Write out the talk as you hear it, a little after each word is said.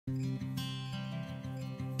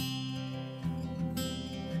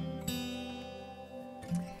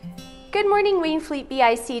Good morning, Wainfleet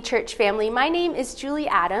BIC Church family. My name is Julie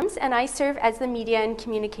Adams, and I serve as the Media and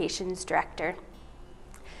Communications Director.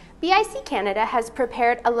 BIC Canada has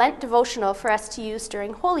prepared a Lent devotional for us to use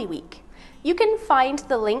during Holy Week. You can find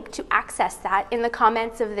the link to access that in the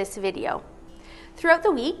comments of this video. Throughout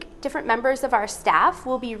the week, different members of our staff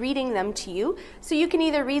will be reading them to you, so you can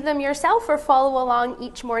either read them yourself or follow along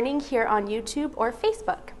each morning here on YouTube or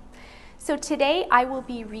Facebook. So today I will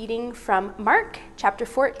be reading from Mark chapter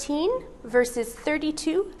 14, verses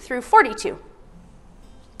 32 through 42.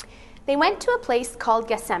 They went to a place called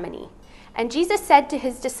Gethsemane, and Jesus said to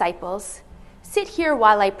his disciples, "Sit here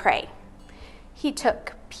while I pray." He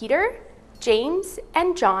took Peter, James,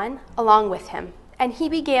 and John along with him, and he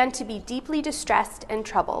began to be deeply distressed and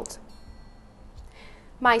troubled.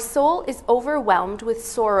 "My soul is overwhelmed with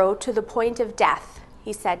sorrow to the point of death,"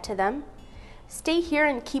 he said to them. "Stay here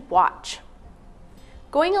and keep watch."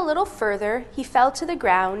 Going a little further, he fell to the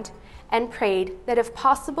ground and prayed that if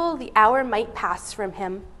possible the hour might pass from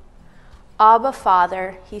him. "Abba,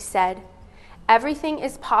 Father," he said, "everything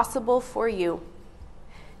is possible for you.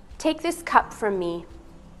 Take this cup from me,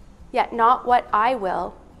 yet not what I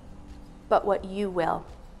will, but what you will."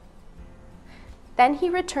 Then he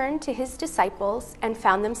returned to his disciples and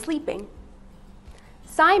found them sleeping.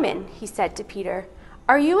 "Simon," he said to Peter,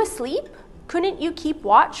 "are you asleep? Couldn't you keep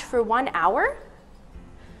watch for 1 hour?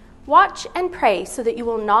 Watch and pray so that you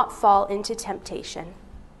will not fall into temptation.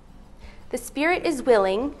 The spirit is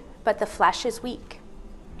willing, but the flesh is weak."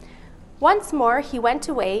 Once more he went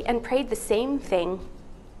away and prayed the same thing.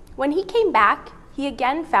 When he came back, he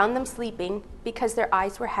again found them sleeping because their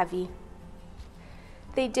eyes were heavy.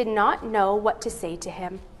 They did not know what to say to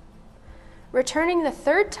him. Returning the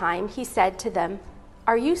third time, he said to them,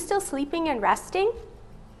 "Are you still sleeping and resting?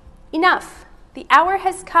 Enough, the hour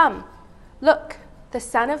has come. Look, the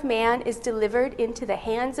Son of Man is delivered into the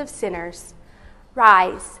hands of sinners.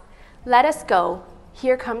 Rise, let us go.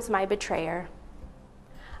 Here comes my betrayer."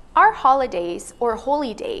 Our holidays or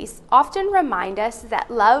holy days often remind us that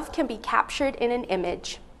love can be captured in an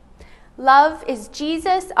image. Love is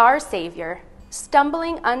Jesus, our Saviour,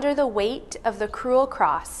 stumbling under the weight of the cruel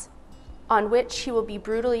cross on which he will be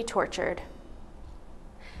brutally tortured.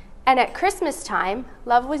 And at Christmas time,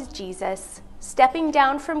 love was Jesus stepping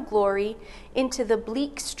down from glory into the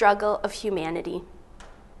bleak struggle of humanity.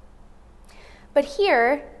 But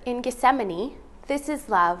here in Gethsemane, this is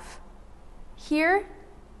love. Here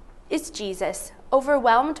is Jesus,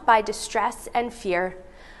 overwhelmed by distress and fear,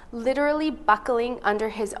 literally buckling under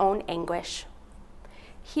his own anguish.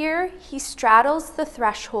 Here he straddles the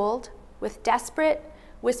threshold with desperate,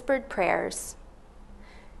 whispered prayers.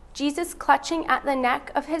 Jesus clutching at the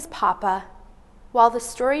neck of his Papa, while the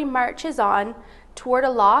story marches on toward a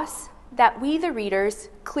loss that we, the readers,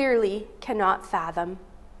 clearly cannot fathom.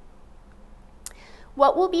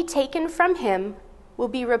 What will be taken from him will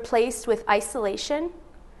be replaced with isolation,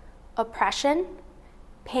 oppression,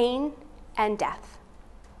 pain, and death.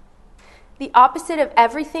 The opposite of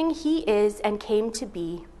everything he is and came to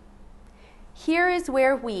be. Here is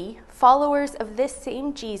where we, followers of this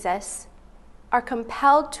same Jesus, are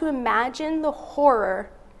compelled to imagine the horror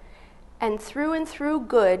and through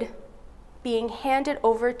good being handed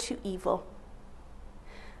over to evil,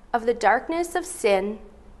 of the darkness of sin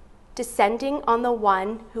descending on the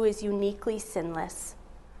one who is uniquely sinless.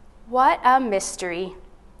 What a mystery.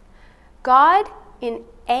 God in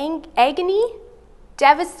agony,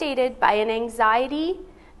 devastated by an anxiety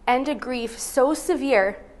and a grief so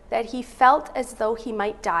severe that he felt as though he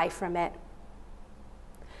might die from it.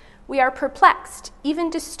 We are perplexed, even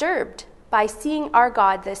disturbed, by seeing our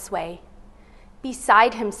God this way,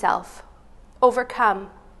 beside himself, overcome,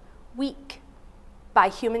 weak by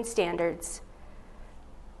human standards.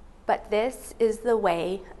 But this is the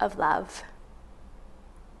way of love.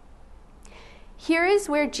 Here is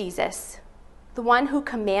where Jesus, the one who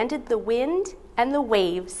commanded the wind and the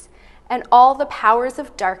waves and all the powers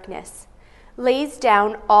of darkness, lays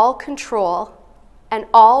down all control and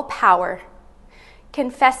all power,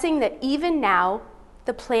 confessing that even now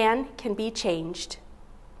the plan can be changed,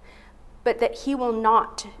 but that he will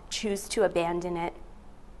not choose to abandon it.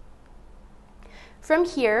 From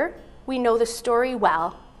here, we know the story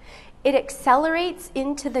well. It accelerates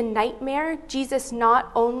into the nightmare Jesus not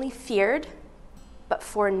only feared, but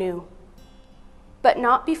foreknew. But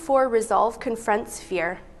not before resolve confronts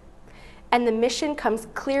fear, and the mission comes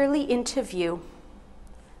clearly into view.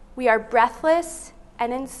 We are breathless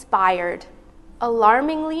and inspired,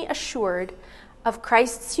 alarmingly assured of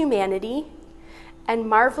Christ's humanity and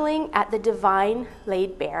marveling at the divine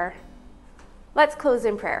laid bare. Let's close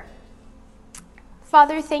in prayer.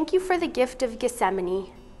 Father, thank you for the gift of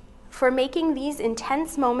Gethsemane, for making these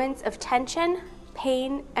intense moments of tension,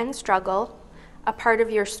 pain, and struggle a part of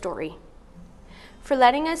your story, for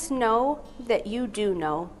letting us know that you do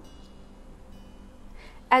know.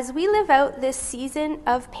 As we live out this season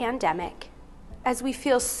of pandemic, as we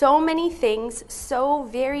feel so many things so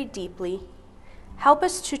very deeply, help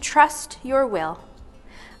us to trust your will,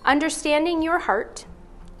 understanding your heart,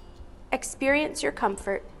 experience your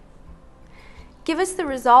comfort. Give us the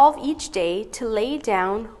resolve each day to lay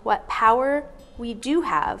down what power we do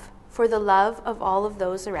have for the love of all of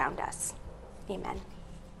those around us. Amen.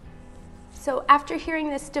 So after hearing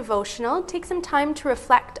this devotional, take some time to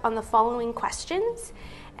reflect on the following questions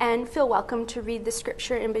and feel welcome to read the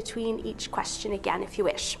scripture in between each question again if you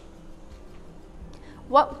wish.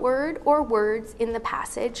 What word or words in the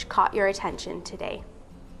passage caught your attention today?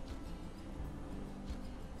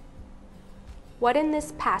 What in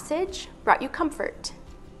this passage brought you comfort?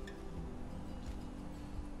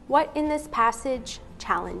 What in this passage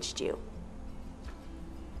challenged you?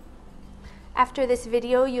 After this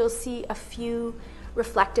video, you'll see a few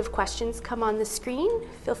reflective questions come on the screen.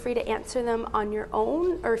 Feel free to answer them on your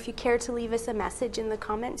own, or if you care to leave us a message in the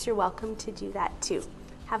comments, you're welcome to do that too.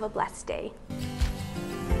 Have a blessed day.